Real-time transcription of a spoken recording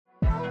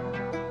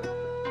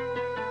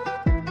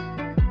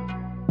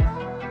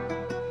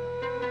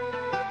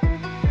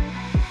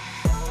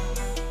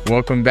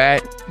Welcome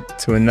back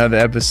to another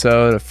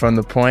episode of From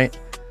the Point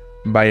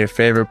by your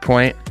favorite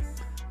point.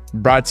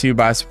 Brought to you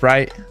by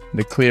Sprite,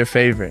 the clear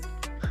favorite.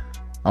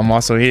 I'm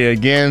also here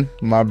again,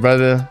 my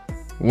brother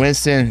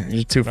Winston.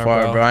 You're too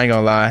far, bro. I ain't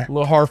gonna lie. A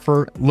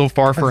little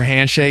far for a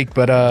handshake,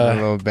 but a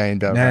little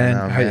banged up right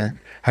now, man.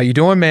 How you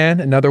doing, man?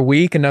 Another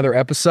week, another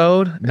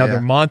episode,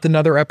 another month,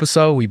 another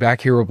episode. We back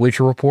here with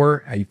Bleacher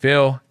Report. How you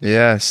feel?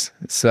 Yes,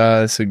 it's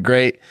a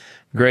great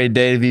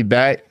day to be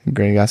back.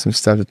 Great, got some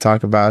stuff to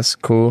talk about. It's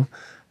cool.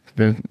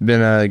 It's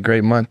been a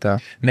great month though.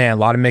 Man, a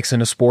lot of mix in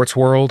the sports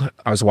world.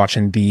 I was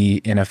watching the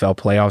NFL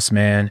playoffs,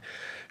 man.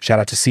 Shout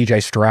out to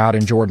CJ Stroud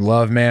and Jordan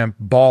Love, man.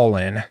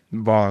 Balling.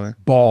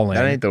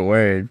 That ain't the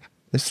word.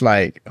 It's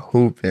like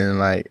hooping,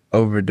 like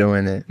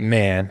overdoing it.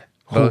 Man,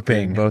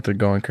 hooping. Both are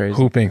going crazy.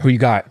 Hooping. Who you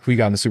got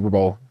in the Super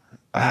Bowl?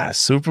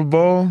 Super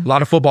Bowl? A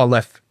lot of football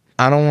left.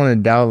 I don't want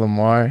to doubt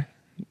Lamar.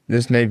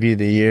 This may be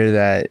the year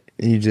that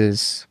he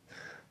just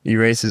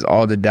erases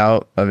all the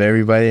doubt of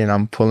everybody, and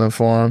I'm pulling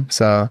for him.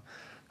 So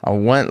I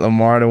want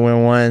Lamar to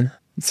win one.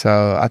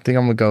 So I think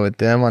I'm going to go with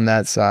them on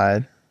that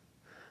side.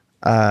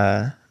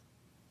 Man,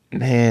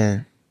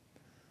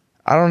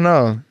 I don't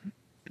know,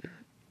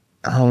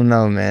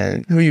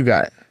 man. Who you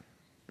got?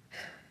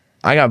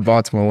 I got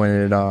Baltimore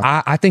winning it all.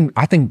 I think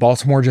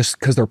Baltimore, just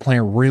because they're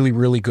playing really,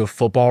 really good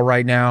football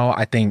right now.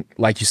 I think,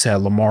 like you said,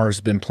 Lamar's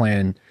been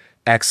playing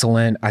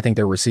excellent. I think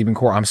their receiving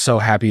core, I'm so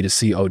happy to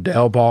see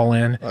Odell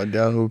balling.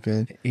 Odell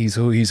hooping. He's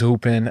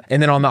hooping.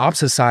 And then on the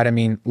opposite side, I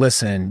mean,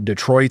 listen,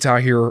 Detroit's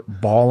out here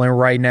balling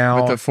right now.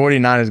 But the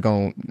 49ers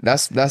going,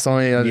 that's the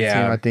only other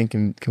team I think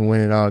can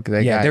win it all.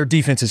 Cause their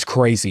defense is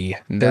crazy.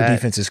 They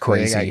got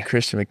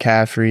Christian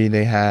McCaffrey.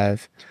 They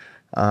have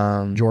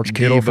George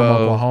Kittle from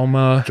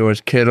Oklahoma.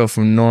 George Kittle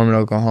from Norman,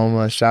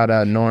 Oklahoma. Shout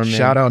out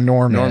Norman.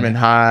 Norman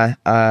High.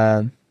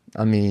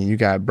 I mean, you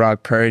got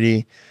Brock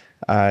Purdy.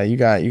 You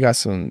got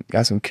some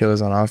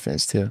killers on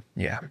offense too.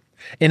 Yeah,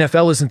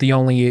 NFL isn't the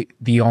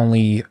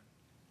only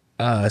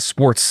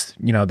sports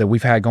that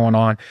we've had going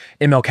on.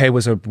 MLK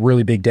was a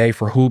really big day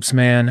for hoops,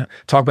 man.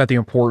 Talk about the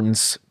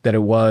importance that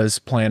it was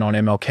playing on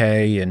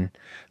MLK, and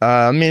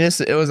I mean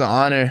it was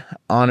an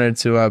honor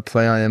to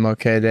play on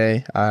MLK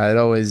Day. It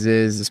always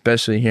is,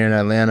 especially here in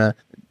Atlanta.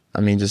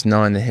 I mean, just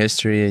knowing the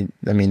history.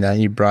 I mean that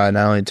he brought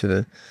not only to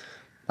the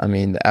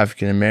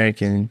African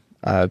American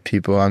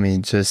people. I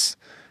mean just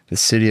the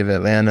city of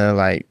Atlanta,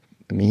 like,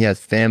 I mean, he has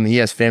family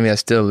that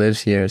still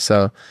lives here.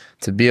 So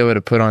to be able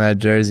to put on that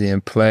jersey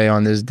and play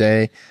on this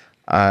day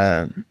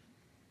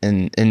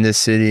in this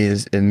city,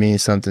 it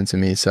means something to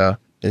me. So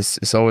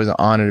it's always an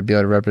honor to be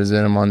able to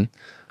represent him on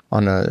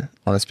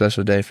a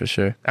special day for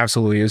sure.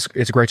 Absolutely.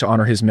 It's great to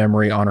honor his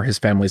memory, honor his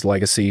family's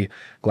legacy.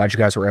 Glad you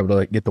guys were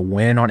able to get the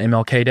win on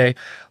MLK Day.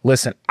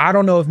 Listen, I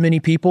don't know of many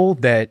people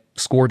that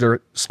scored their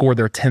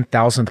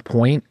 10,000th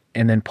point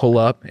and then pull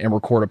up and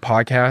record a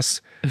podcast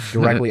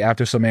directly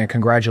after. So, man,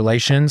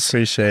 congratulations.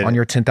 Appreciate on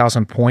your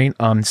 10,000 point.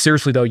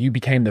 Seriously, though, you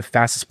became the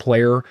fastest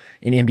player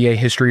in NBA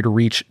history to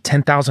reach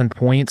 10,000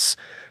 points,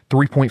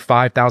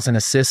 3.5 thousand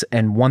assists,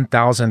 and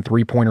 1,000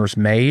 three-pointers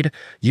made.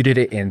 You did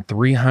it in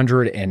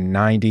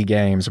 390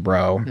 games,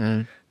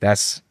 bro.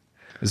 It's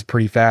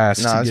pretty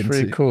fast. No, it's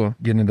pretty cool.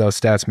 Getting into those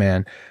stats,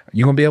 man.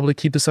 You going to be able to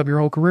keep this up your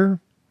whole career?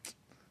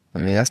 I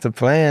mean, that's the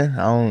plan.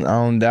 I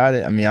don't doubt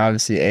it. I mean,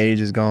 obviously, age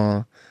is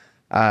going to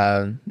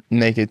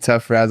make it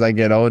tougher as I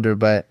get older,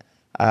 but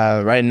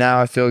right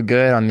now I feel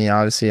good. I mean,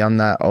 obviously I'm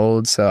not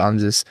old, so I'm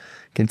just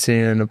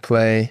continuing to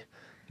play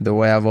the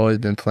way I've always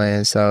been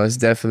playing. So it's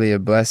definitely a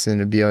blessing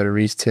to be able to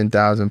reach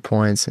 10,000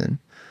 points and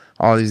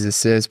all these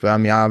assists. But I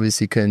mean, I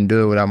obviously couldn't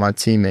do it without my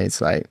teammates.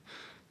 Like,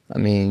 I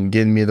mean,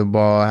 getting me the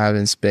ball,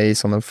 having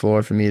space on the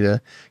floor for me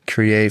to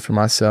create for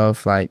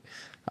myself. Like,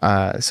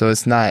 so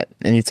it's not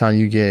anytime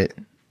you get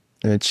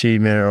an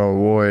achievement or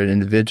award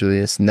individually,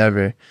 it's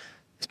never,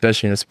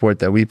 especially in a sport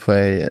that we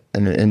play,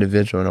 an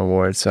individual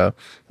award. So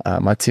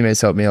my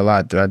teammates helped me a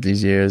lot throughout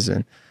these years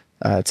and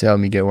to help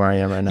me get where I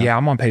am right now. Yeah,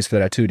 I'm on pace for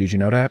that too. Did you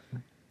know that?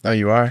 Oh,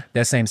 you are?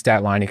 That same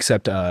stat line,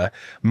 except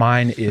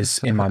mine is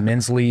in my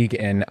men's league,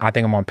 and I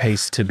think I'm on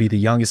pace to be the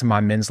youngest in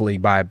my men's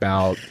league by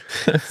about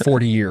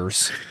 40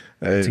 years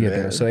to get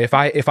there. So if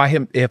I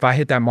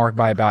hit that mark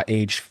by about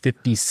age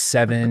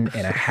 57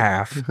 and a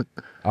half,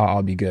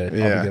 I'll be good.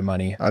 Yeah. I'll be good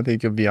money. I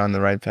think you'll be on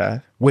the right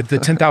path. With the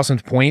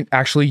 10,000th point,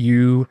 actually,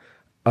 you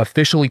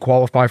officially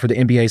qualify for the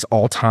NBA's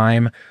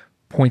all-time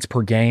points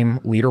per game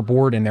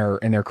leaderboard in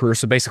their career.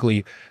 So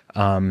basically,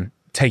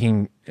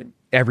 taking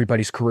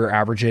everybody's career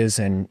averages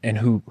and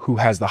who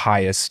has the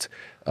highest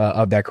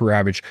of that career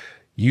average.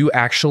 You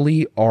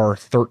actually are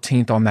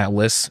 13th on that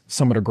list.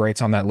 Some of the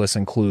greats on that list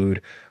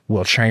include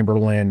Will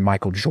Chamberlain,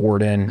 Michael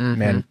Jordan. Mm-hmm.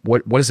 Man,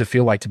 what does it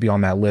feel like to be on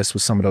that list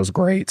with some of those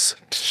greats?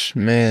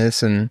 Man,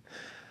 it's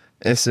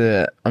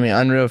a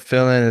unreal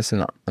feeling. It's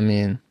an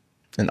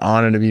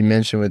honor to be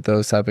mentioned with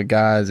those type of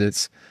guys.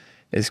 It's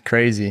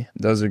crazy.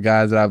 Those are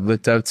guys that I've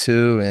looked up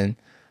to,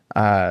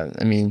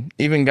 and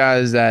even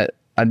guys that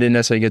I didn't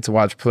necessarily get to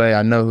watch play,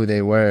 I know who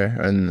they were,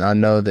 and I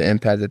know the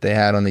impact that they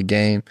had on the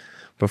game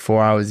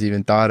before I was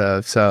even thought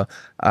of. So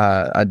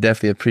I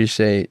definitely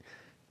appreciate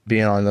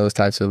being on those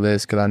types of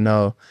lists because I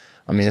know,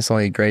 I mean, it's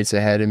only greats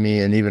ahead of me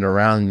and even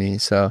around me.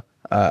 So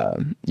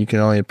you can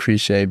only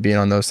appreciate being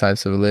on those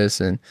types of lists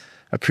and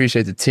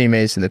appreciate the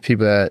teammates and the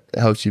people that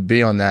helped you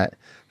be on that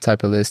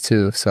type of list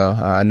too. So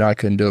I know I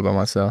couldn't do it by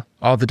myself.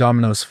 All the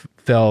dominoes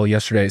fell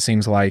yesterday, it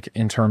seems like,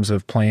 in terms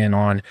of playing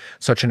on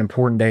such an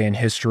important day in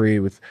history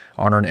with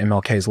honoring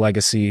MLK's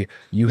legacy,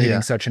 you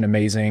hitting such an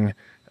amazing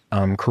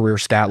career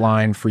stat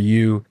line for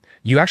you.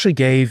 You actually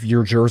gave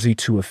your jersey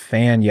to a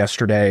fan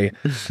yesterday.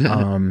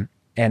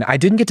 And I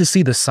didn't get to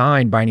see the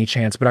sign by any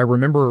chance, but I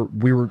remember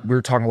we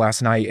were talking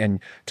last night and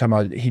talking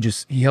about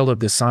he held up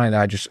this sign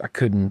that I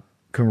couldn't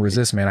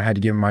resist, man. I had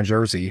to give him my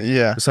jersey.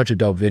 Yeah. It was such a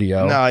dope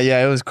video. No,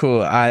 yeah, it was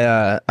cool.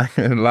 A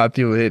lot of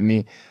people hit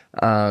me.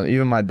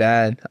 Even my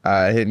dad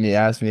hit me,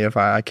 asked me if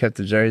I kept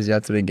the jersey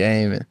after the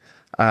game.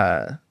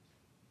 And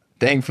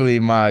thankfully,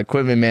 my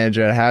equipment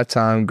manager at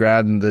halftime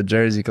grabbed the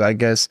jersey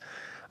because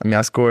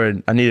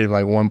I needed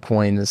like 1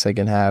 point in the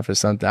second half or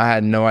something. I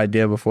had no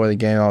idea before the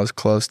game I was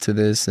close to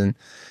this and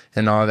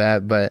all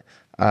that. But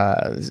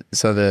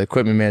so the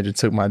equipment manager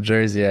took my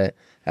jersey at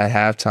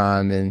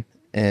halftime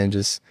and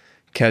just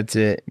kept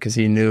it because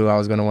he knew I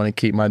was going to want to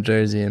keep my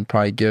jersey and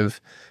probably give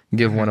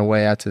one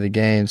away after the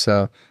game.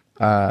 So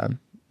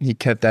he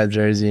kept that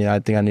jersey, and I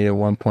think I needed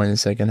 1 point in the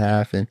second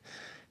half and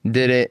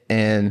did it.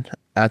 And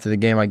after the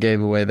game, I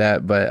gave away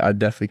that, but I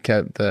definitely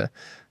kept the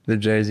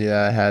jersey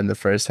that I had in the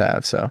first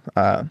half. So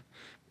but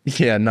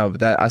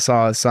that I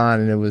saw a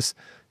sign and it was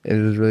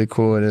really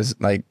cool. It was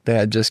like they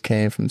had just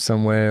came from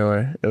somewhere,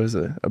 or it was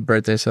a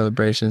birthday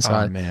celebration. So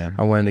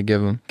I wanted to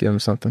give him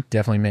something.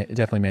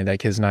 Definitely made that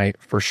kid's night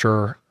for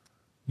sure.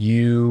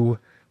 You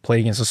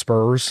played against the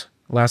Spurs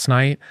last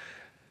night.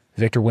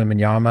 Victor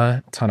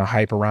Wembanyama, ton of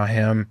hype around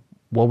him.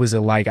 What was it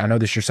like? I know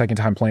this is your second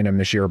time playing him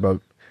this year,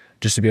 but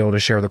just to be able to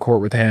share the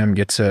court with him,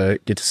 get to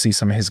see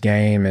some of his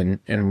game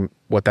and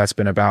what that's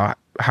been about.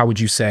 How would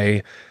you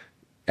say,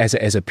 as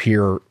a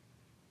peer,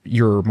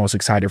 you're most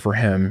excited for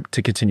him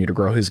to continue to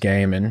grow his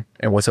game, and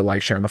what's it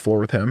like sharing the floor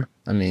with him?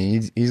 I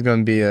mean, he's going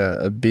to be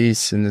a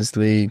beast in this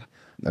league.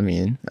 I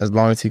mean, as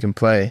long as he can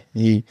play,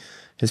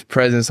 his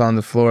presence on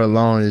the floor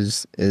alone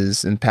is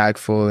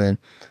impactful. And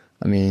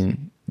I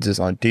mean, just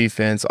on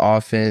defense,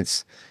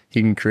 offense,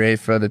 he can create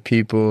for other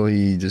people.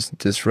 He just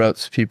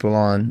disrupts people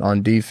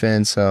on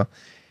defense. So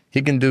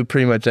he can do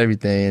pretty much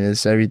everything, and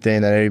it's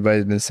everything that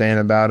everybody's been saying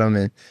about him.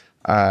 And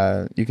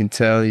you can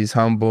tell he's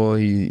humble.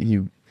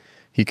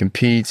 He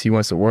competes. He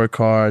wants to work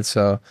hard.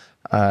 So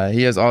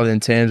he has all the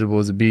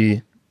intangibles to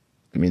be,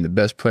 the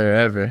best player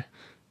ever.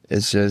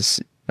 It's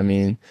just,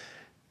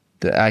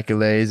 the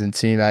accolades and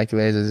team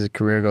accolades as his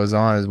career goes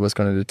on is what's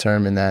going to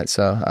determine that.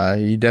 So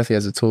he definitely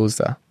has the tools,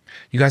 though.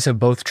 You guys have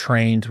both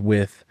trained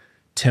with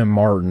Tim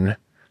Martin,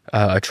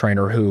 a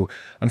trainer who,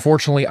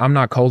 unfortunately, I'm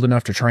not cold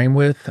enough to train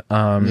with.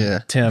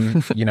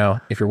 Tim,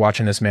 if you're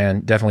watching this,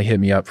 man, definitely hit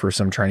me up for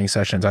some training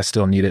sessions. I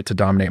still need it to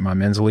dominate my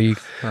men's league.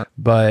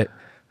 But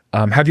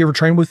have you ever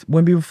trained with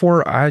Wemby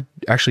before? I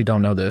actually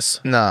don't know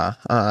this. Nah.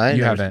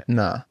 You haven't?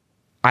 Nah.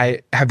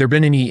 Have there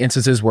been any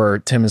instances where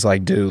Tim is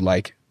like, dude,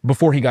 like,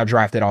 before he got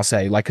drafted, I'll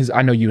say, like, because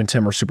I know you and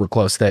Tim are super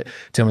close, that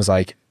Tim was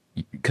like,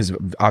 because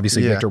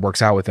obviously Victor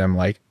works out with him,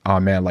 like,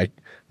 oh man, like,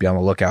 be on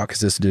the lookout because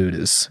this dude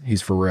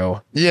he's for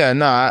real. Yeah,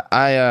 no,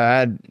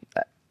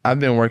 I've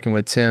been working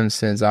with Tim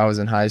since I was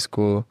in high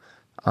school.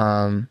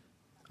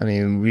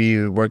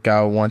 We work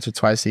out once or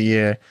twice a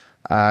year.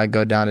 I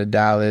go down to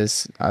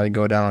Dallas. I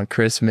go down on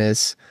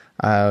Christmas.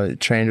 I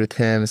trained with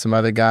him and some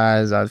other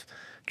guys. I've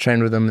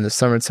trained with them in the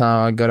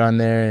summertime. I go down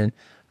there and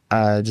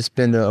just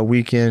spend a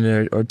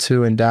weekend or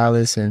two in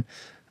Dallas and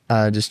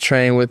just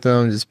train with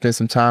them, just spend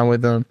some time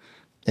with them.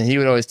 And he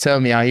would always tell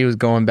me how he was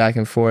going back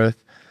and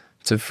forth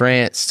to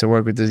France to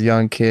work with this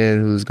young kid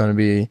who's going to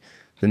be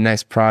the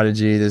next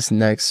prodigy, this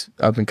next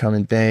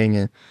up-and-coming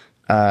thing.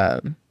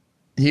 And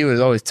he was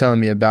always telling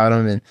me about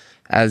him. And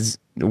as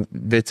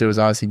Victor was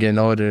obviously getting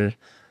older,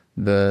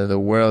 the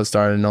world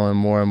started knowing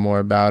more and more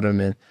about him.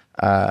 And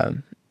I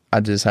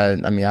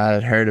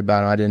had heard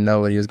about him. I didn't know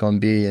what he was going to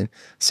be. And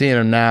seeing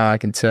him now, I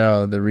can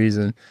tell the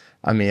reason.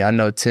 I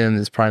know Tim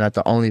is probably not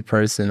the only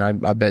person.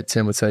 I bet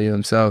Tim would tell you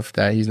himself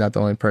that he's not the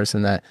only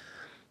person that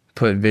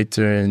put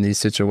Victor in these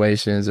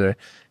situations or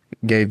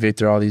gave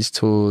Victor all these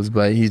tools,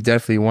 but he's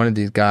definitely one of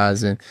these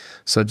guys. And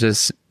so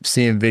just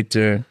seeing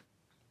Victor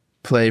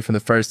play for the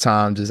first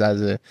time just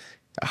as a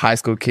high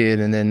school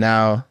kid and then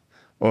now,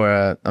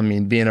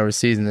 being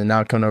overseas and then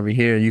now coming over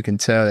here, you can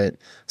tell that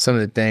some of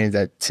the things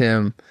that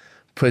Tim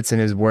puts in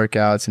his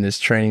workouts and his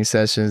training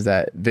sessions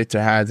that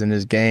Victor has in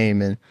his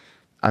game.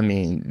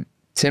 And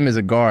Tim is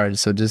a guard,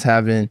 so just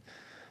having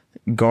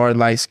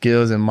guard-like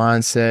skills and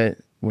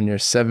mindset when you're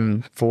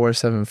 7'4",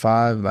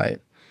 7'5", like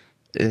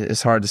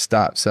it's hard to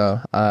stop. So,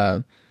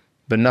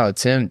 but no,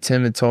 Tim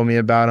had told me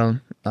about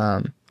him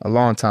a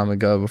long time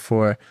ago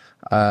before.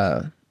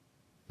 A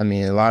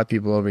lot of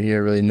people over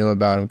here really knew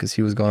about him because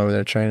he was going over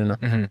there training them.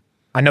 Mm-hmm.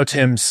 I know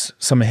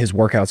some of his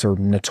workouts are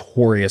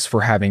notorious for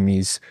having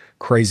these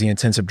crazy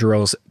intensive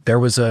drills. There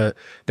was a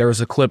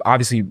clip,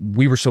 obviously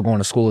we were still going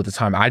to school at the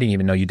time. I didn't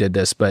even know you did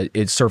this, but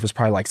it surfaced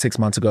probably like 6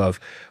 months ago of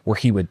where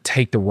he would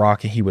take the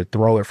rock and he would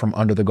throw it from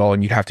under the goal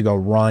and you'd have to go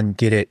run,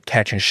 get it,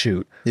 catch and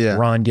shoot. Yeah.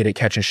 Run, get it,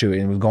 catch and shoot.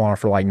 And it would go on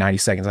for like 90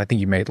 seconds. I think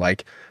you made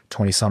like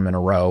 20 some in a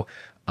row.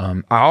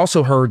 I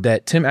also heard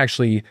that Tim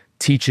actually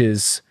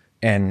teaches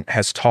and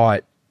has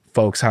taught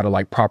folks how to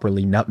like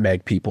properly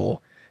nutmeg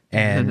people.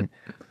 And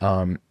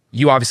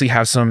you obviously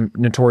have some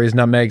notorious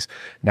nutmegs.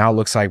 Now it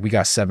looks like we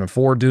got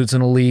 7'4" dudes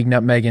in the league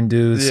nutmegging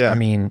dudes. Yeah. I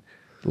mean,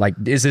 like,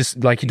 is this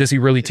like, does he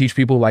really teach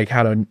people like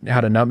how to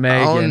nutmeg?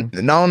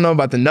 I don't know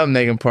about the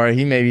nutmegging part.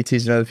 He may be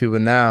teaching other people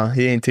now.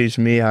 He ain't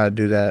teaching me how to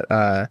do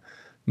that.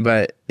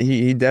 But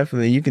he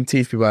definitely, you can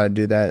teach people how to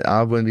do that.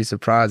 I wouldn't be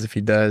surprised if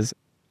he does.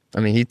 I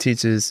mean, he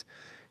teaches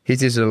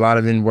a lot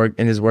of in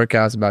his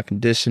workouts about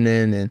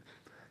conditioning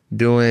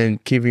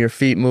and keeping your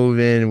feet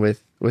moving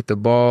with the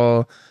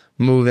ball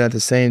moving at the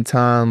same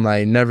time,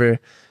 like never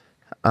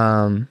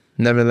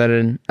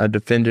letting a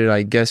defender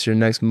like guess your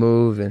next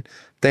move and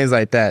things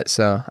like that.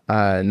 So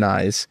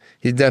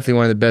he's definitely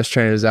one of the best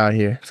trainers out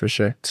here for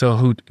sure. So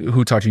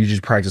who taught you? You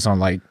just practice on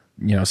like,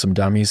 some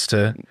dummies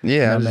to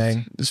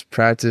nutmeg? Just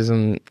practice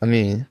and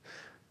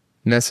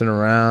messing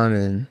around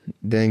and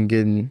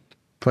then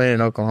playing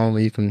in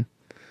Oklahoma. You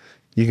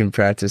can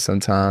practice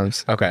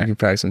sometimes. Okay. You can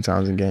practice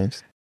sometimes in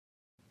games.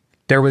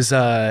 There was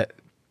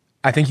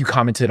I think you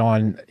commented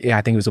on,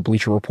 I think it was a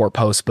Bleacher Report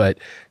post, but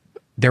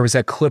there was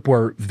that clip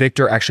where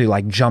Victor actually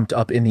like jumped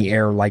up in the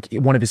air, like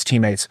one of his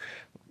teammates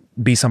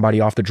beat somebody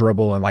off the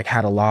dribble and like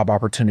had a lob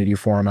opportunity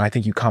for him. And I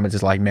think you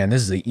commented like, man,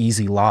 this is an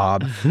easy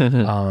lob.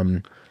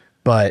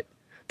 But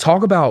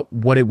talk about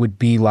what it would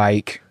be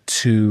like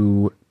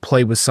to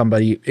play with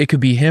somebody. It could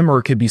be him or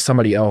it could be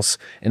somebody else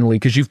in the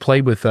league. Cause you've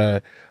played with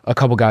a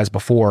couple guys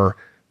before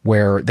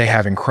where they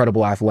have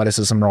incredible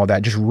athleticism and all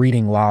that, just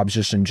reading lobs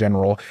just in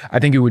general. I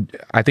think it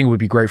would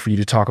be great for you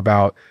to talk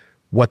about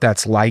what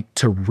that's like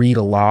to read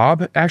a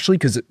lob actually,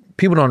 because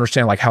people don't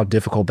understand like how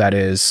difficult that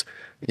is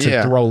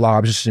to throw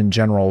lobs just in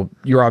general.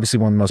 You're obviously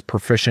one of the most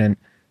proficient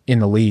in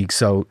the league.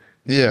 So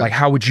like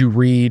how would you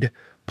read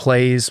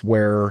plays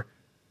where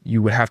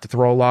you would have to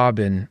throw a lob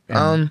and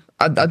I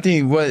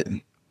think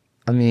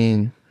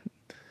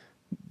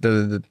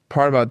the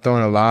part about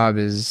throwing a lob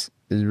is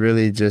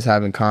really just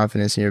having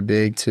confidence in your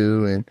big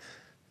too, and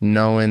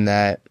knowing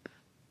that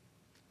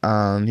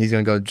he's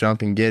gonna go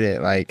jump and get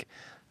it. Like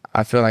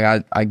I feel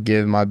like I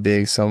give my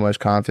big so much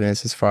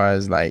confidence as far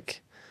as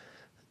like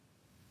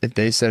if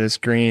they set a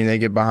screen, they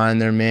get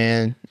behind their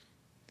man,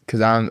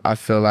 because I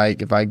feel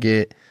like if I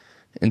get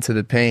into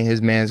the paint,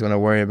 his man's gonna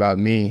worry about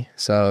me.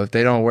 So if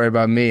they don't worry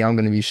about me, I'm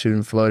gonna be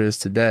shooting floaters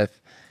to death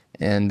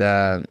and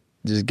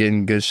just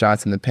getting good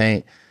shots in the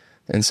paint.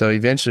 And so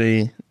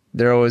eventually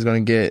they're always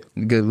going to get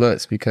good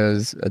looks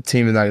because a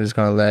team is not just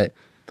going to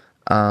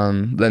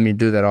let me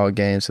do that all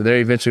game. So they're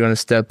eventually going to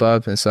step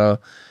up. And so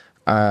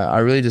I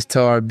really just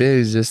tell our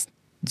bigs, just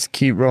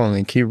keep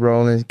rolling, keep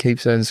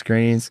setting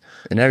screens.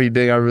 And every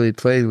big I really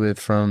played with,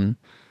 from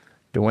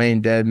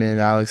Dwayne Dedman,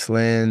 Alex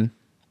Lynn,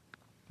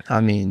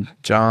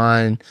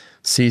 John,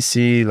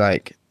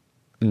 CC,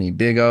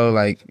 Big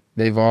O,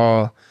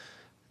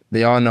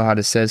 they all know how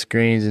to set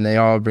screens, and they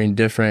all bring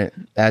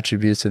different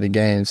attributes to the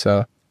game.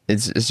 So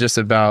it's just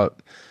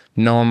about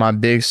knowing my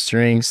big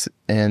strengths,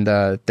 and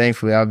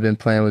thankfully I've been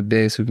playing with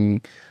bigs who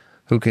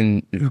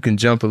can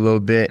jump a little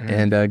bit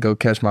and go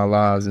catch my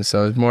lobs. And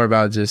so it's more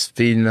about just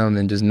feeding them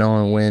and just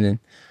knowing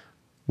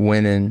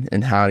when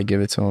and how to give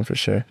it to them for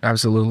sure.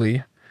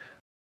 Absolutely.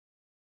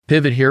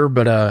 Pivot here,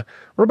 but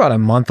we're about a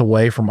month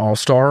away from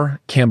All-Star.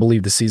 Can't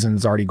believe the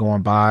season's already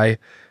gone by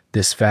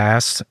this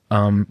fast.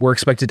 We're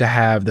expected to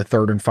have the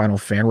third and final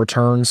fan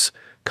returns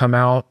come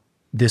out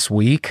this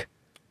week.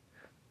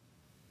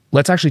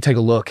 Let's actually take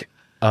a look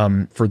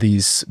for the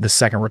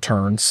second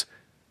returns,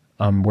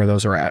 where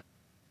those are at.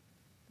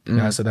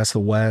 Yeah, so that's the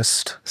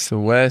West. It's the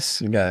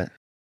West. You got it.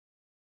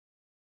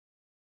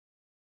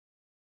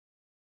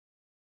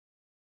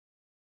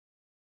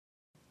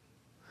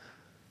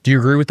 Do you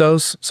agree with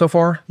those so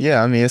far?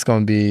 Yeah, it's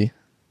going to be...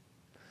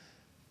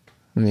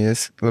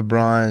 it's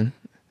LeBron,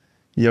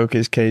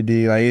 Jokic,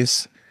 KD,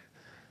 it's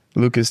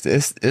Lucas.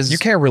 It's you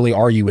can't really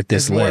argue with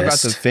this list. It's more about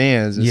the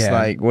fans.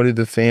 It's what do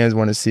the fans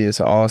want to see? It's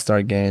an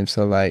all-star game.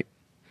 So,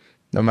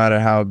 no matter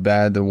how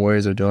bad the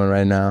Warriors are doing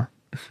right now,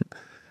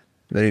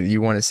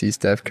 you want to see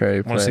Steph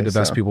Curry play. Want to see the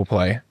best people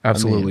play.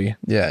 Absolutely.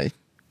 Yeah,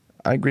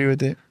 I agree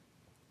with it.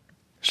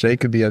 Shea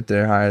could be up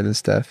there higher than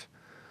Steph.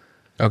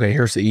 Okay,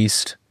 here's the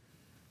East.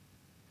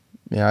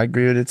 Yeah, I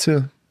agree with it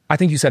too. I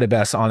think you said it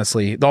best,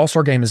 honestly. The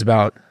All-Star game is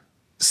about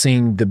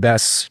seeing the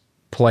best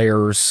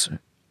players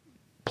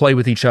play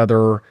with each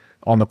other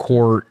on the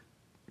court.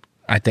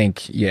 I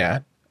think,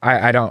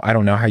 I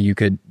don't know how you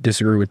could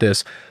disagree with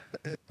this.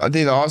 I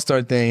think the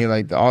All-Star thing,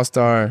 the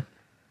All-Star,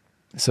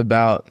 it's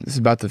about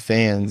the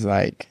fans.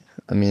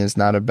 It's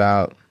not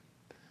about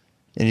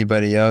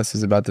anybody else.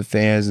 It's about the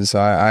fans. And so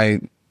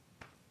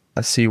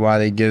I see why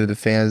they give the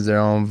fans their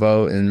own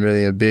vote, and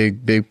really a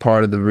big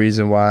part of the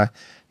reason why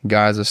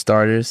guys are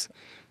starters.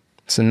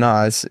 So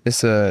no,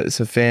 it's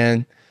a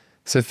fan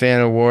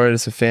award.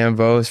 It's a fan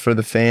vote. It's for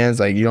the fans.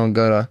 Like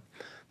the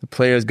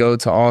players go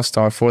to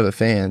All-Star for the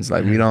fans.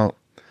 Like we don't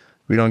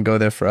go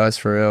there for us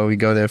for real. We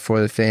go there for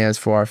the fans,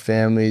 for our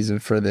families,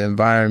 and for the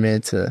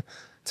environment to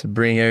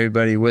bring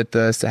everybody with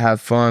us, to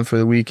have fun for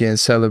the weekend,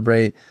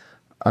 celebrate.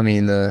 I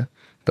mean the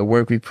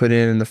work we put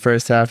in the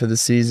first half of the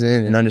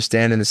season, and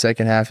understanding the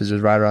second half is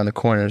just right around the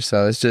corner.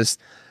 So it's just,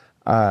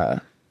 I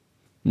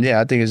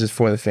think it's just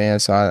for the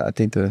fans. So I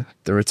think the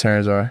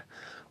returns are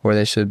where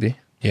they should be.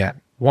 Yeah,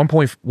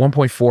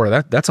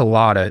 1.4. That's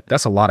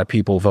a lot of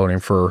people voting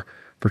for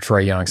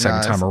Trae Young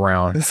second time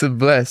around. It's a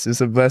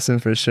blessing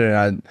for sure.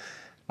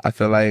 I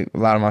feel like a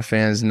lot of my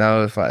fans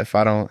know if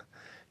I don't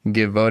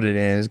get voted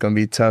in, it's gonna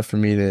be tough for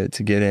me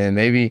to get in.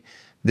 Maybe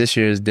this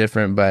year is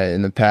different, but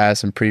in the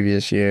past and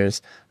previous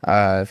years,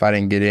 if I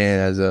didn't get in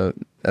as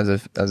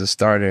a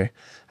starter,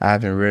 I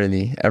haven't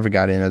really ever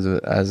got in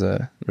as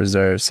a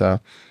reserve. So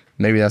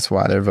maybe that's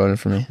why they're voting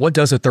for me. What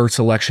does a third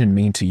selection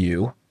mean to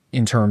you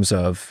in terms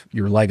of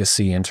your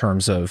legacy? In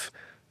terms of,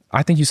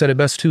 I think you said it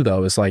best too,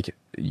 though. Is like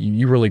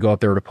you really go out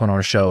there to put on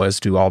a show,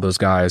 as do all those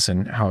guys.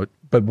 And how?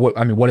 But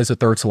what does a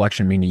third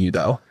selection mean to you,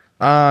 though?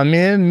 I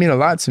mean, it mean a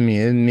lot to me.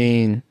 It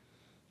mean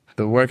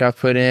the work I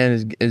put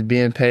in is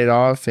being paid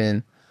off,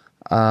 and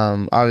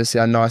obviously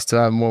I know I still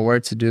have more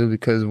work to do,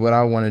 because what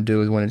I want to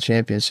do is win a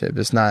championship.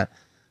 It's not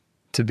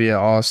to be an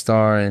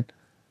all-star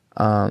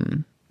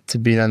and to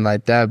be nothing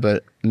like that,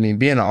 but I mean,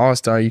 being an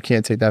all-star, you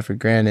can't take that for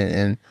granted.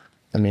 And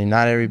I mean,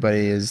 not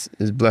everybody is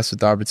blessed with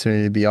the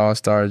opportunity to be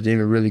all-stars.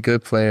 Even really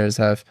good players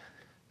have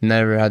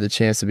never had the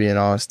chance to be an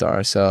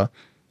all-star. So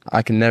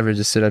I can never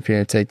just sit up here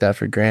and take that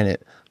for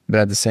granted.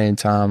 But at the same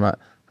time,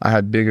 I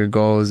have bigger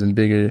goals and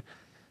bigger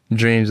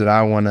dreams that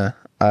I want to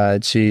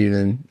achieve.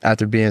 And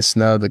after being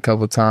snubbed a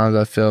couple times,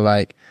 I feel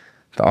like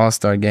the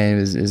All-Star game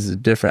is a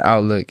different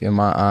outlook in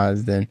my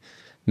eyes than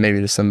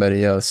maybe to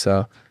somebody else.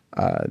 So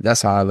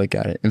that's how I look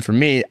at it. And for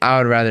me,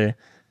 I'd rather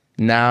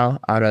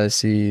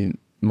see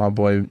my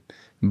boy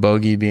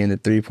Bogey be in the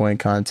 3-point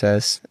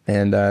contest,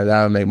 and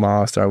that would make my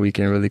All-Star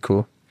weekend really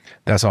cool.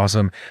 That's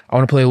awesome. I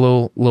want to play a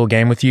little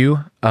game with you.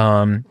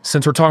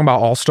 Since we're talking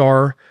about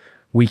All-Star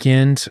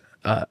weekend,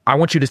 I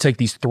want you to take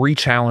these 3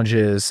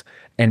 challenges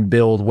and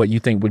build what you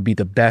think would be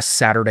the best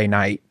Saturday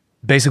night.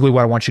 Basically,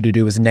 what I want you to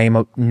do is name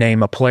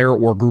a player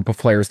or group of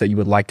players that you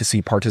would like to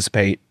see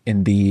participate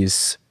in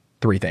these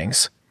 3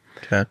 things.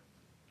 Okay.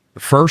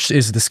 First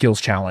is the skills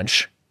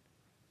challenge.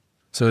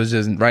 So it's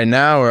just right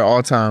now or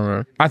all time?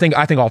 Or? I think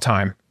all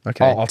time.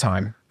 Okay. All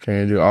time. Okay, we're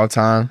gonna do all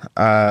time.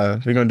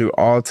 We're gonna do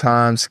all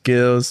time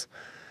skills.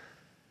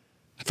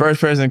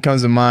 First person that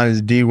comes to mind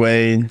is D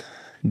Wade.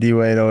 D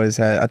Wade always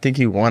had. I think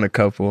he won a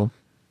couple.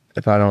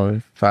 If I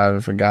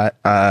haven't forgot.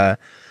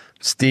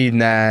 Steve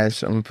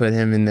Nash. I'm gonna put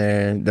him in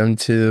there. Them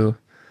 2,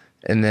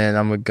 and then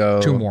I'm gonna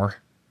go 2 more.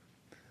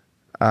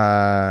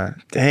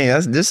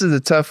 This is a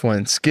tough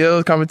one.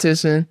 Skills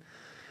competition.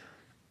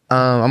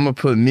 I'm gonna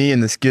put me in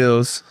the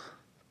skills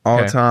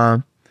all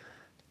time.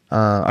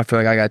 I feel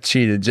like I got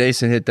cheated.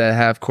 Jason hit that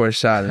half-court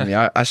shot at me.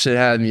 I should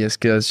have had me a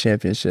skills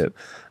championship.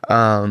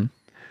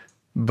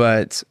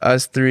 But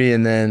us 3,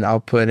 and then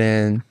I'll put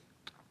in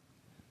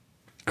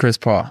Chris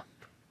Paul.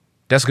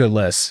 That's a good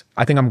list.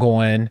 I think I'm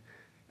going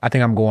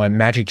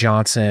Magic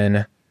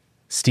Johnson,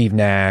 Steve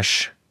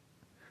Nash,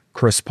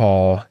 Chris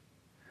Paul,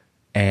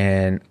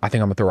 and I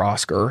think I'm gonna throw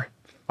Oscar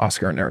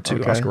in there too.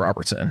 Okay. Oscar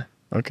Robertson.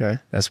 Okay,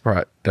 that's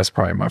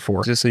probably my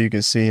 4. Just so you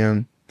can see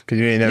him, because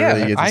you ain't never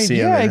really get to see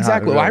him. Yeah,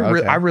 exactly.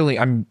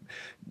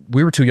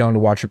 We were too young to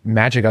watch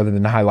Magic other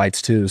than the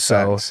highlights too.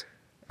 So Facts.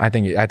 I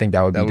think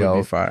that would be dope.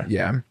 Be fire.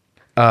 Yeah.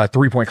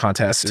 3-point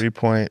contest.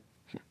 3-point.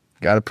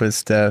 Got to put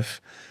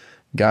Steph.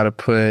 Got to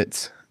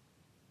put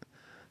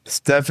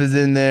Steph is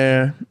in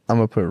there. I'm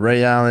gonna put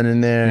Ray Allen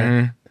in there.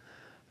 Mm-hmm.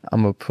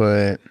 I'm gonna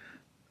put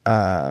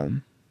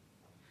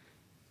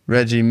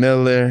Reggie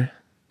Miller,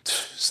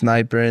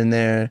 sniper in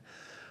there.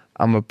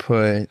 I'm gonna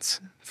put,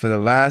 for the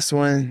last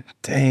one,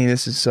 dang,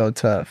 this is so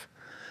tough.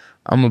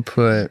 I'm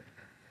gonna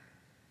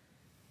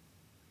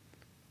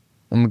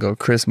go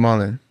Chris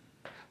Mullin.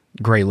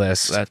 Great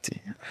list.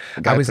 Lefty.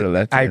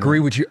 I agree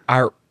with you.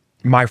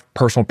 My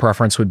personal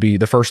preference would be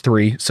the first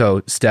 3.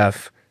 So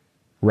Steph,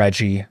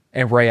 Reggie,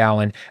 and Ray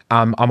Allen.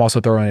 I'm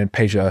also throwing in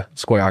Peja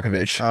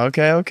Stojakovic.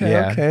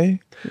 Okay.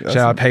 Shout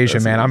out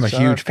Peja, man. I'm a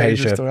huge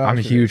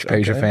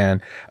Peja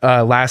fan.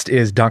 Last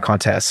is dunk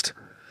contest.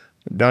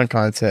 Dunk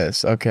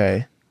contest.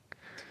 Okay. I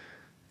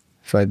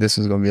feel like this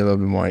one's gonna be a little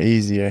bit more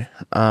easier.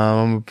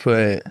 I'm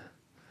gonna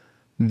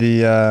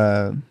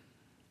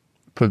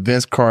put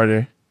Vince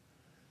Carter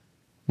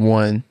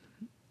 1.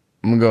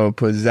 I'm gonna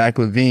put Zach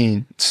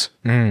LaVine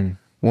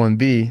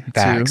 1B.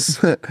 Facts.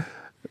 2.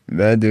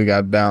 That dude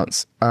got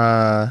bounced.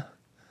 Man,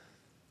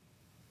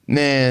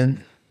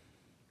 I'm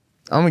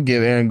gonna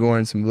give Aaron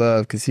Gordon some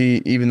love, because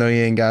even though he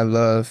ain't got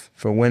love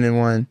for winning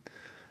one,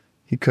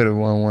 he could have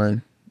won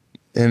one.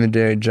 Him and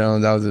Derrick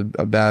Jones, that was a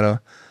battle.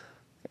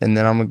 And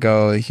then I'm going to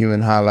go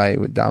human highlight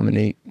with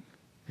Dominique.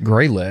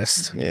 Great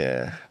list.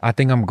 Yeah. I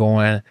think I'm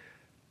going,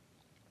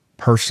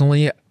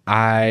 personally,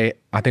 I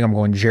think I'm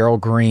going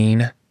Gerald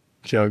Green.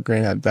 Gerald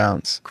Green had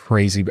bounce.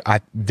 Crazy. I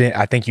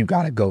think you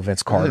got to go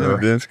Vince Carter.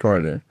 Vince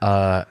Carter.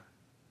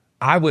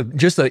 I would,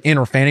 just an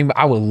inner fanning, but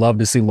I would love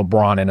to see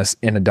LeBron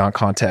in a dunk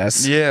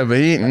contest. Yeah, but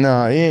he ain't.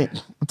 I'm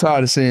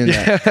tired of seeing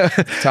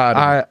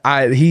that.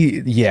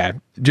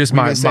 Just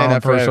my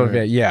own personal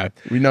opinion. Yeah.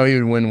 We know he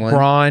would win one.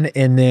 LeBron,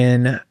 and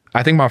then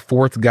I think my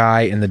fourth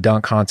guy in the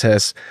dunk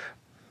contest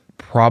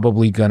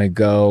probably gonna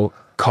go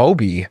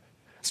Kobe.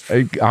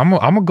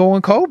 I'm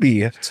going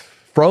Kobe.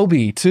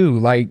 Froby too.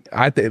 Like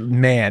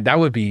man, that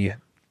would be,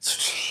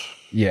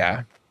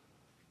 yeah.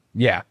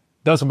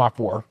 Those are my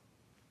four.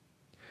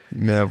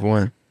 You may have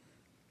won.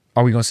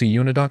 Are we gonna see you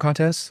in a dunk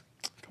contest?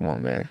 Come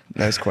on, man.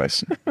 Next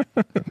question.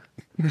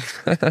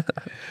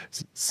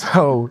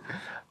 So,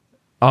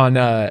 on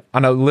a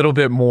little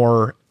bit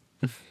more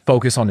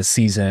focus on the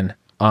season,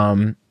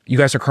 you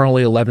guys are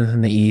currently 11th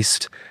in the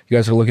East. You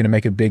guys are looking to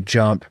make a big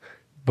jump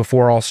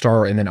before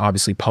All-Star and then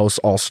obviously post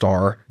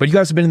All-Star. But you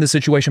guys have been in this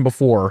situation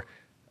before.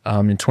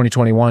 In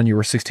 2021, you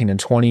were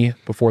 16-20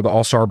 before the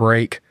All-Star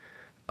break,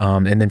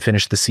 and then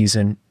finished the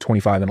season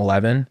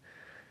 25-11.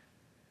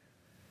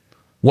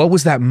 What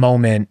was that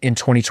moment in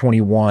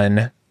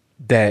 2021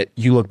 that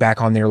you look back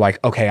on there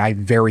like, okay, I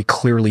very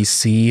clearly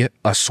see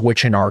a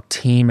switch in our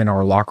team and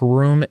our locker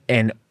room,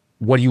 and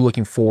what are you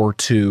looking forward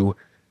to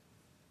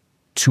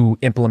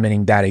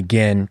implementing that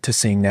again, to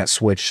seeing that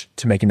switch,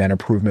 to making that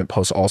improvement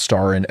post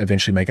All-Star and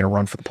eventually making a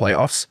run for the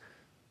playoffs?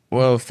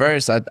 Well,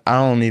 first, I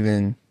don't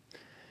even,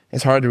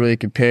 it's hard to really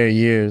compare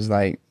years,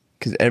 like,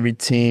 because every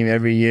team,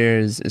 every year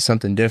is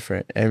something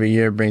different. Every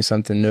year brings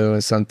something new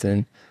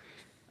and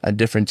a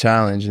different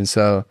challenge. And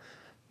so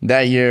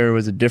that year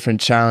was a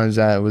different challenge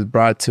that was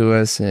brought to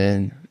us,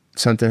 and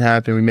something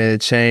happened. We made a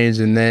change,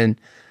 and then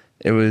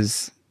it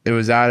was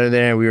out of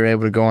there, and we were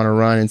able to go on a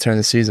run and turn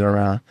the season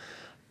around.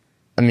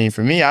 I mean,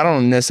 for me, I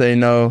don't necessarily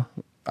know,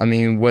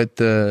 what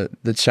the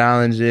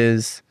challenge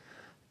is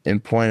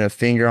and point a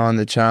finger on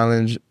the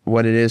challenge,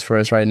 what it is for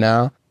us right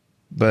now.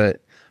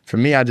 But for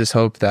me, I just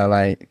hope that,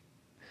 like,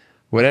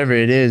 whatever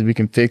it is, we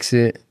can fix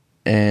it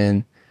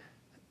and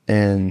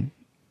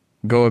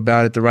go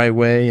about it the right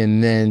way.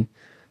 And then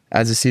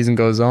as the season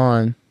goes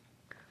on,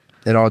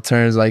 it all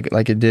turns like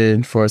it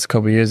did for us a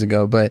couple years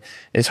ago. But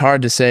it's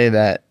hard to say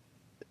that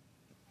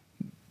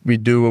we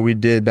do what we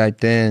did back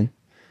then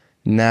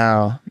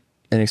now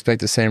and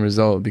expect the same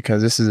result,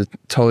 because this is a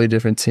totally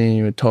different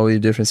team, a totally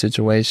different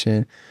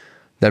situation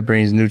that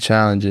brings new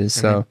challenges.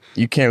 So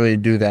you can't really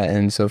do that.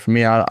 And so for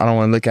me, I don't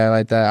want to look at it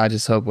like that. I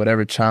just hope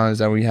whatever challenge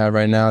that we have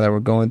right now that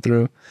we're going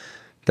through,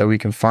 that we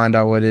can find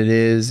out what it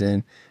is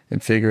and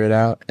figure it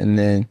out, and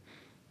then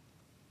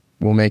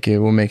we'll make it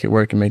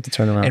work and make the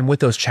turnaround. And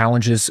with those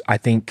challenges,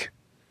 it's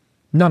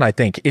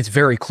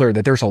very clear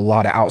that there's a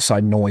lot of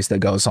outside noise that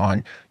goes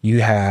on.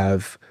 You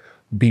have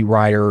beat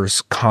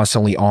writers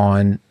constantly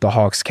on the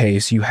Hawks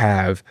case. You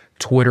have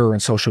Twitter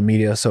and social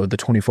media, so the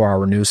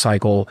 24-hour news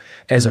cycle.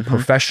 As a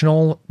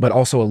professional, but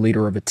also a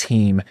leader of a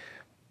team,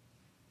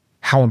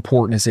 how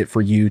important is it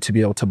for you to be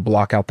able to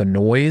block out the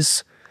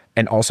noise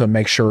and also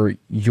make sure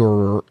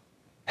you're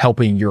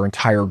helping your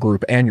entire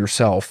group and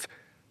yourself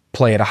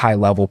play at a high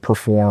level,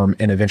 perform,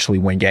 and eventually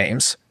win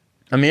games?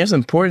 It's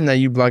important that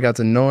you block out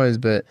the noise,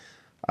 but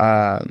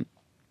you're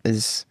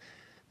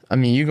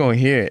going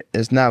to hear it.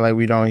 It's not like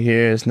we don't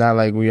hear it. It's not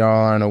like we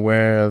all aren't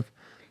aware of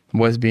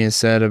what's being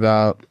said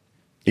about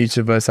each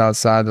of us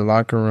outside the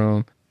locker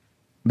room.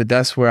 But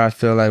that's where I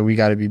feel like we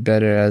got to be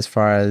better as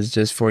far as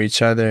just for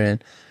each other.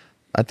 And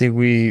I think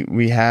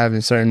we have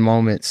in certain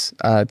moments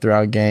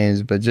throughout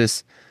games, but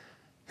just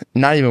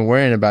not even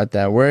worrying about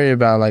that. Worry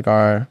about like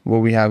what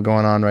we have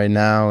going on right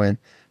now, and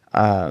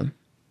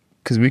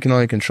because we can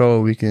only control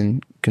what we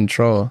can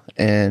control,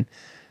 and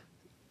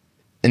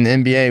in the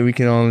NBA we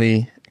can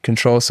only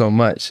control so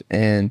much.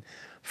 And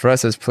for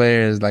us as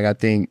players, like, I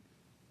think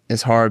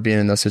it's hard being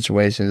in those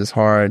situations. It's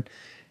hard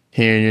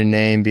hearing your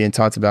name being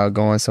talked about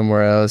going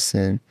somewhere else,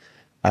 and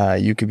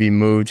you could be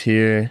moved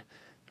here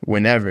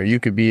whenever. You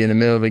could be in the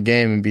middle of a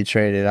game and be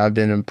traded. I've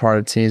been a part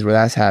of teams where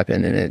that's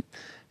happened, and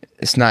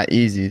it's not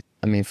easy.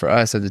 For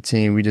us as a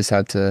team, we just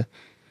have to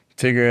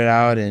figure it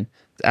out. And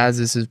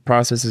as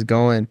process is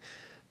going,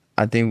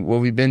 I think what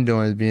we've been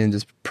doing is being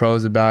just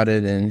pros about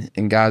it,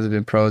 and guys have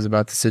been pros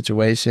about the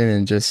situation,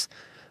 and just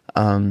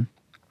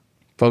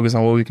focus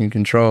on what we can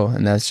control.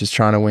 And that's just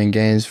trying to win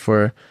games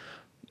for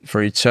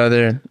each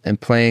other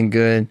and playing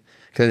good.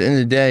 Because at the end of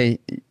the day,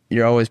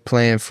 you're always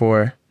playing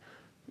for,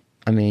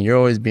 you're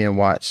always being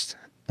watched.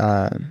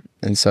 And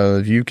so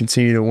if you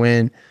continue to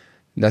win,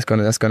 that's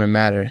gonna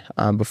matter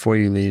before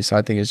you leave. So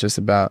I think it's just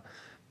about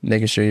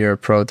making sure you're a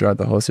pro throughout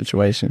the whole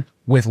situation.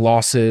 With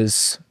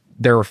Losses,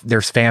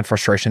 there's fan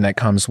frustration that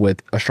comes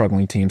with a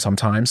struggling team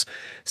sometimes.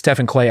 Steph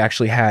and Clay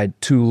actually had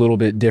two little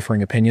bit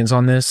differing opinions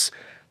on this.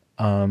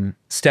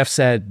 Steph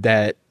said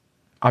that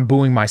I'm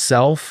booing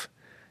myself.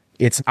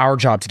 It's our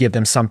job to give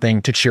them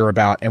something to cheer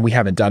about, and we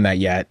haven't done that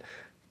yet.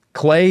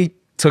 Clay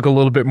took a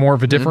little bit more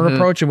of a different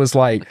approach and was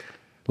like,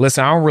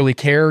 listen, I don't really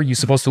care. You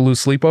supposed to lose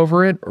sleep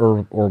over it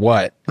or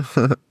what?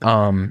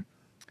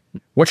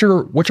 What's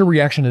your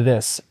reaction to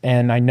this?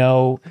 And I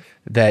know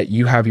that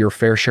you have your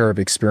fair share of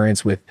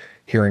experience with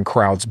hearing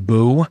crowds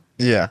boo.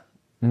 Yeah.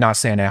 Not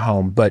saying at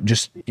home, but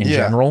just in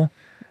general.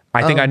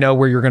 I think I know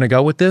where you're going to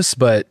go with this,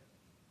 but.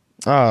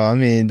 Oh, I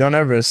mean, don't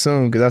ever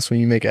assume, because that's when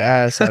you make an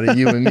ass out of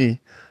you and me.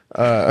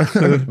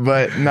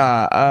 But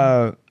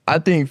nah, I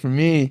think for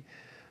me,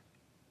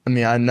 I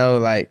mean, I know,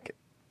 like,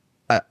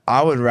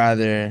 I would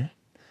rather,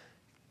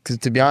 because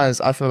to be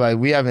honest, I feel like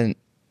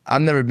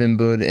I've never been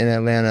booed in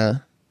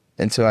Atlanta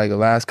until like the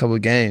last couple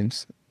of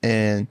games.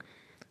 And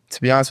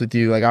to be honest with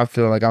you, like, I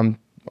feel like I'm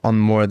on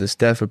more of the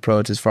Steph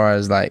approach as far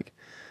as like,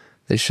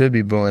 they should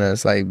be booing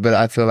us. Like, but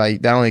I feel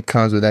like that only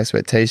comes with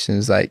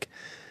expectations. Like,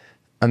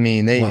 I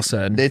mean, they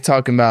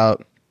talking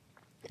about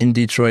in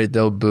Detroit,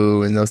 they'll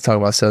boo and they'll talk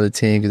about sell the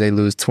team because they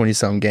lose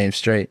 20-something games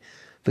straight.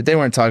 But they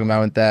weren't talking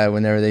about that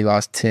whenever they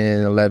lost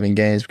 10, 11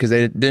 games because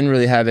they didn't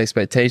really have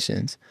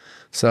expectations.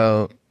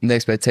 So the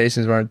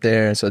expectations weren't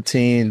there. So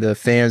the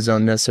fans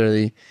don't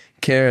necessarily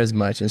care as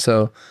much. And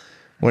so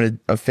when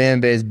a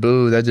fan base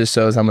boos, that just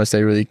shows how much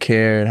they really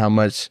care and how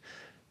much,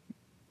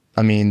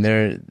 I mean,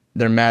 they're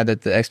mad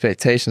that the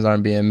expectations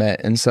aren't being met.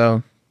 And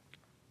so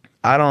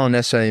I don't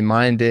necessarily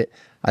mind it.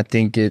 I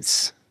think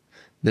there's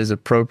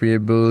appropriate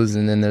boos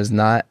and then there's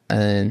not.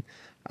 And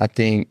I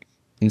think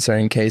in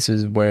certain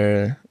cases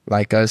where,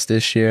 like us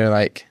this year,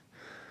 like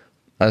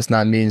us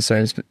not meeting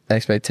certain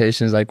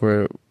expectations like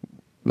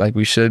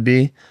we should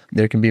be,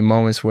 there can be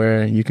moments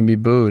where you can be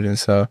booed. And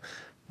so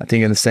I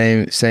think in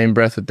the same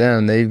breath with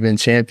them, they've been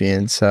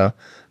champions. So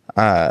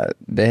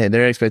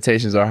their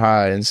expectations are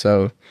high. And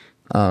so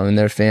and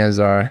their fans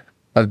are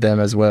of them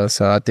as well.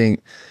 So I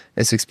think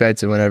it's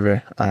expected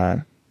whenever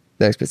the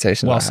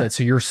expectations are high. Well said.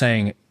 So you're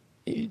saying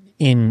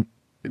in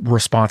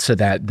response to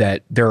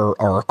that there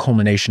are a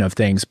culmination of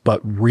things, but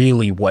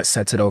really what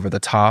sets it over the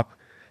top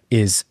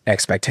is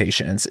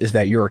expectations, is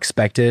that you're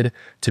expected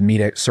to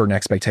meet certain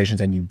expectations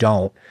and you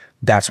don't.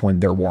 That's when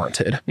they're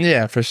warranted.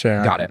 Yeah, for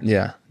sure. Got it.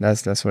 Yeah,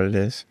 that's what it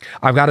is.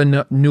 I've got a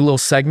new little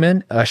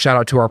segment. Shout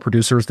out to our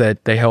producers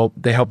that they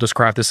helped us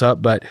craft this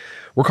up, but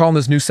we're calling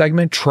this new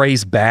segment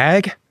Trae's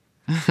Bag.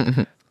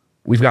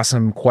 We've got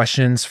some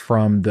questions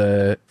from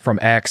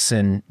X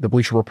and the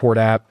Bleacher Report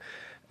app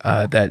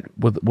that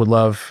would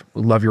love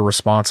your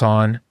response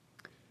on.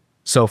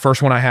 So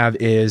first one I have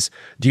is,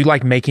 do you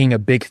like making a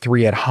big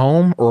three at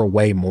home or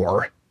away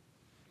more?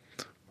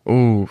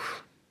 Ooh,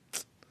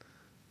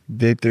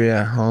 big three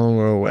at home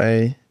or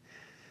away?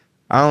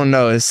 I don't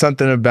know. It's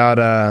something about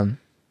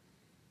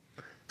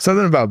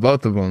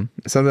both of them.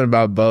 Something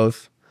about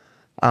both.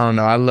 I don't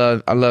know.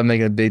 I love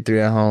making a big three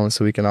at home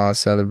so we can all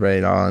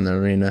celebrate all in the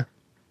arena.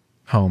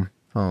 Home.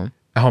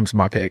 Home's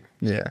my pick.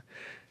 Yeah.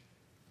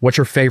 What's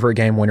your favorite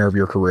game winner of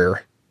your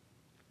career?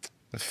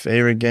 The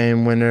favorite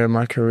game winner of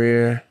my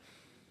career?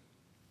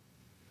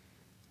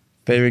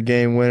 Favorite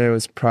game winner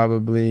was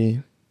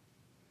probably,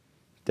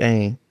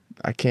 I'm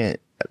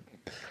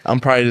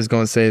probably just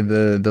going to say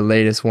the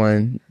latest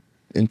one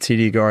in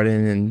TD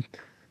Garden and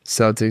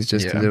Celtics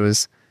just because it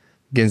was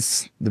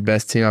against the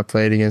best team I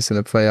played against in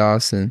the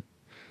playoffs, and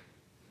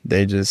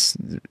they just,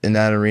 in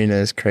that arena,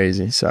 is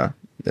crazy. So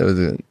it was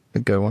a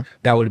good one.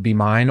 That would be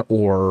mine,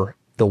 or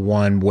the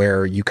one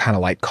where you kind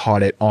of like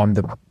caught it on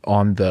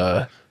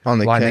the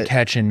line of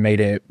catch and made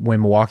it when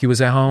Milwaukee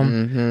was at home.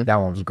 Mm-hmm. That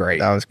one was great.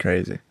 That was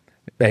crazy.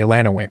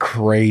 Atlanta went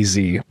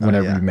crazy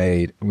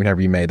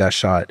whenever you made that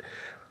shot.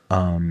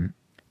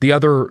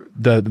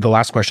 The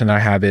last question that I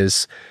have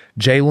is,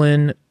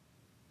 Jalen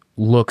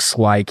looks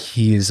like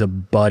he's a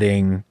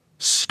budding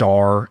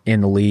star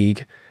in the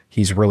league.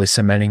 He's really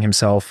cementing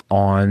himself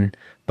on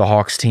the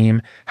Hawks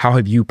team. How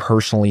have you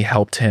personally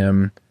helped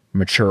him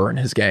mature in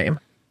his game?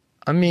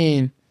 I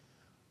mean,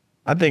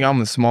 I think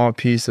I'm a small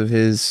piece of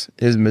his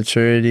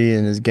maturity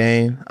in his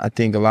game. I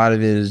think a lot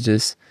of it is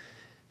just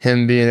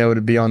him being able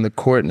to be on the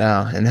court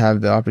now and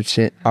have the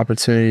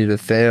opportunity to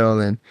fail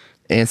and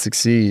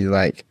succeed.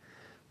 Like,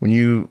 when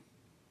you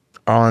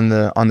are on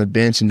the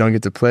bench and don't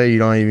get to play, you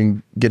don't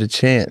even get a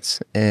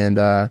chance. And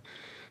I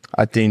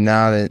think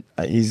now that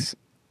he's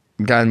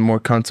gotten more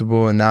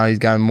comfortable and now he's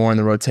gotten more in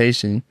the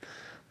rotation,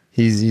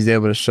 he's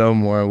able to show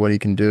more of what he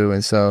can do.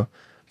 And so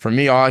for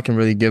me, all I can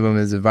really give him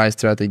is advice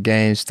throughout the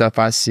game, stuff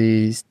I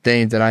see,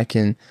 things that I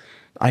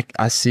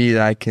see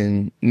that I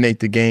can make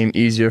the game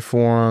easier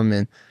for him.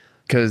 And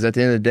because at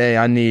the end of the day,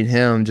 I need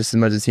him just as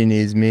much as he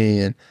needs me.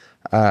 And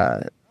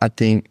I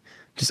think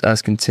just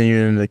us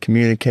continuing to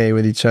communicate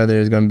with each other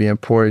is going to be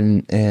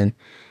important. And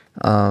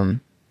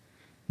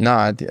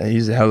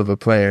he's a hell of a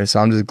player. So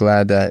I'm just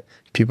glad that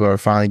people are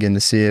finally getting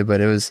to see it. But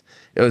it was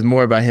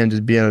more about him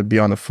just being able to be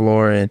on the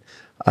floor and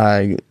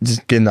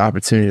just getting the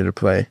opportunity to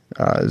play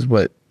is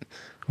what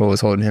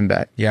was holding him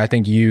back. Yeah, I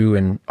think you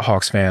and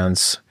Hawks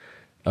fans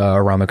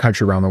around the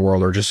country, around the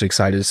world, are just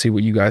excited to see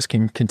what you guys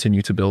can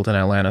continue to build in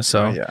Atlanta.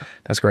 So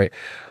that's great.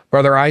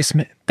 Brother Ice,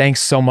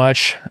 thanks so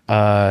much.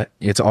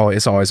 It's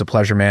always a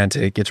pleasure, man,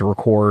 to get to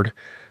record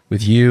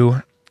with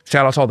you.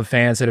 Shout out to all the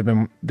fans that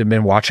have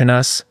been watching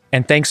us.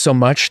 And thanks so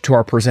much to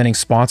our presenting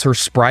sponsor,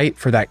 Sprite,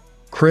 for that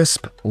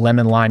crisp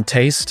lemon lime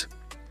taste.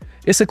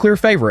 It's a clear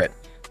favorite.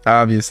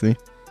 Obviously.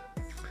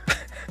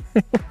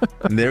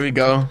 There we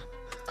go.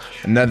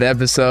 Another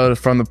episode of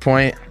From the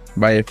Point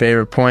by your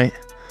favorite point.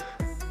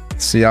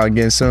 See y'all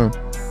again soon.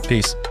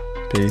 Peace.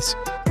 Peace.